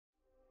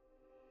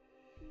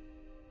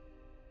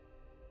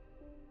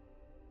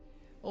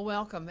Well,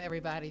 welcome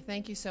everybody.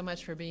 Thank you so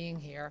much for being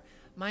here.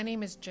 My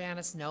name is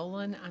Janice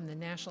Nolan. I'm the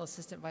National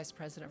Assistant Vice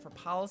President for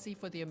Policy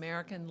for the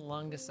American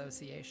Lung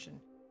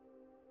Association.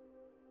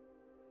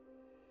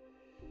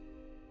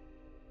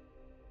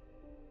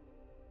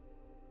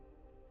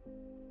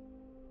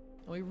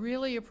 We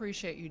really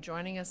appreciate you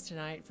joining us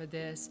tonight for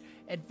this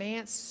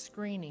advanced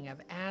screening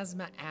of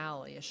ASTHMA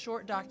Alley, a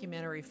short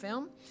documentary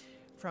film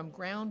from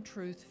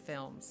GroundTruth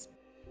Films.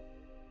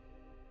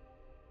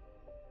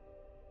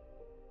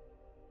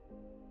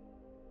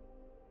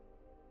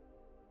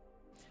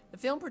 The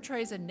film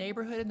portrays a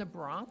neighborhood in the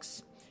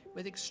Bronx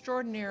with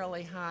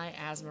extraordinarily high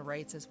asthma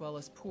rates as well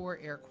as poor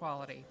air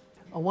quality.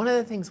 One of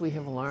the things we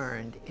have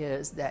learned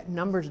is that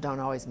numbers don't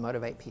always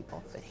motivate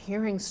people, but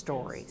hearing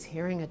stories,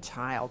 hearing a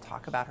child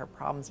talk about her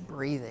problems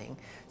breathing,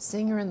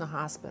 seeing her in the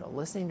hospital,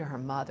 listening to her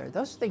mother,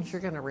 those are things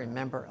you're going to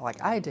remember, like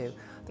I do,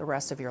 the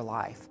rest of your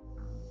life.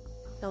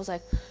 I was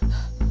like,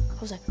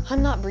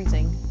 I'm not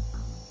breathing.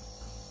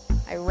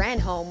 I ran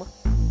home.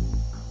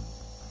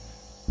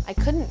 I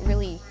couldn't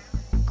really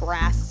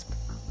grasp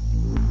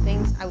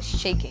things. I was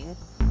shaking.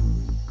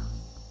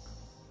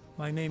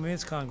 My name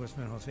is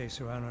Congressman Jose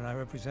Serrano, and I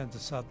represent the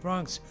South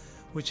Bronx,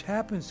 which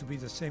happens to be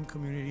the same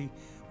community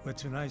where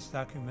tonight's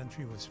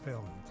documentary was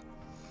filmed.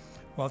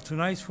 While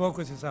tonight's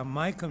focus is on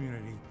my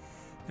community,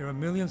 there are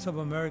millions of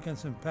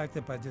Americans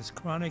impacted by this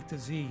chronic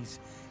disease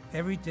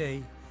every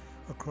day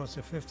across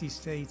the 50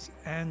 states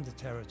and the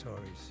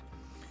territories,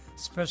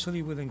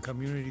 especially within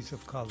communities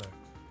of color.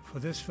 For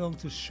this film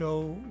to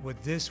show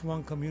what this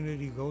one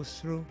community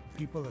goes through,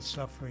 people are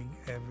suffering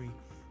every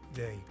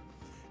day.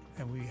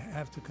 And we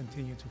have to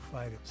continue to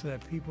fight it so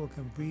that people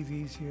can breathe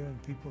easier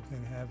and people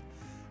can have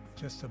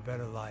just a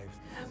better life.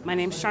 My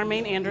name is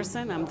Charmaine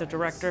Anderson. I'm the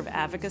Director of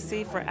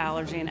Advocacy for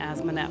Allergy and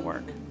Asthma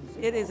Network.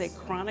 It is a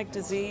chronic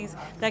disease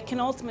that can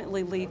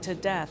ultimately lead to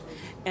death.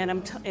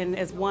 And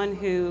as one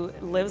who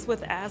lives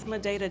with asthma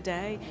day to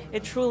day,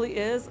 it truly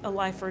is a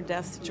life or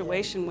death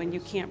situation when you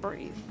can't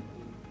breathe.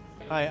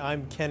 Hi,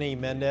 I'm Kenny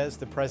Mendez,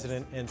 the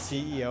President and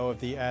CEO of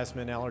the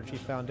Asthma and Allergy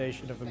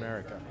Foundation of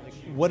America.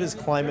 What is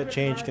climate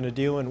change going to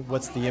do and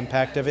what's the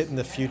impact of it in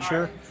the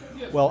future?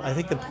 Well, I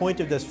think the point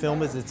of this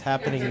film is it's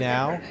happening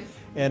now,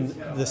 and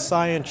the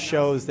science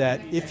shows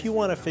that if you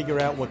want to figure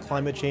out what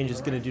climate change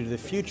is going to do to the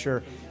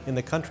future in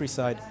the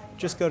countryside,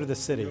 just go to the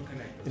city.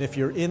 And if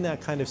you're in that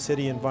kind of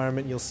city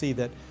environment, you'll see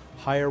that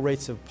higher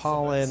rates of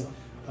pollen,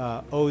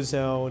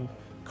 ozone,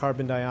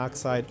 carbon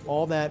dioxide,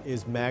 all that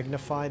is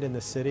magnified in the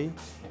city.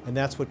 And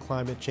that's what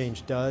climate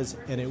change does,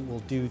 and it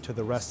will do to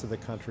the rest of the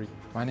country.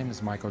 My name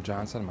is Michael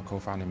Johnson. I'm a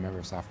co-founding member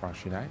of South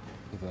Bronx Unite.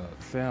 The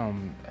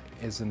film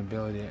is an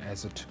ability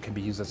can be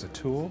used as a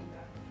tool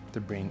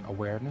to bring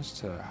awareness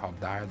to how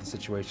dire the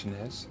situation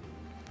is.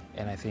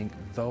 And I think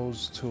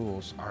those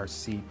tools are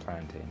seed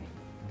planting.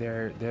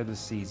 They're the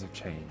seeds of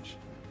change.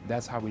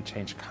 That's how we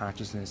change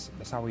consciousness.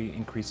 That's how we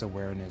increase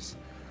awareness.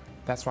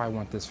 That's why I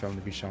want this film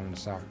to be shown in the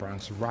South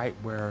Bronx, right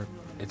where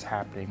it's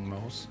happening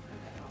most.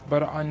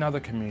 But in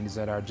other communities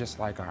that are just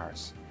like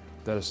ours,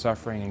 that are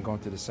suffering and going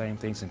through the same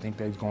things and think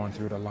they're going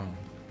through it alone.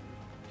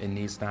 It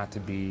needs not to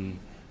be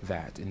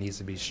that. It needs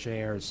to be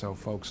shared so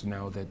folks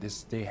know that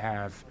they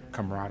have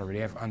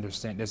camaraderie,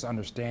 there's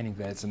understanding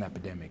that it's an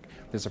epidemic.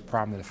 There's a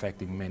problem that's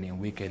affecting many, and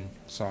we can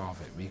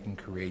solve it. We can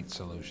create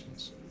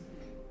solutions.